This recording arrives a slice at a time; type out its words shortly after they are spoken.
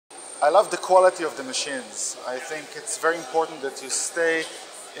I love the quality of the machines. I think it's very important that you stay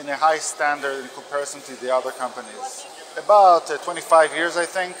in a high standard in comparison to the other companies. About 25 years, I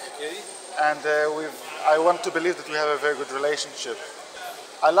think, and I want to believe that we have a very good relationship.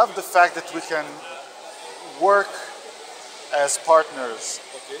 I love the fact that we can work as partners,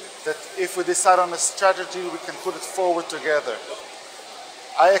 that if we decide on a strategy, we can put it forward together.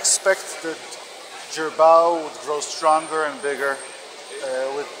 I expect that Girbau would grow stronger and bigger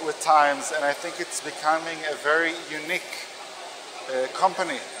with times, and I think it's becoming a very unique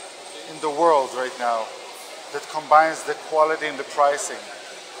company in the world right now that combines the quality and the pricing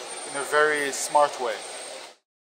in a very smart way.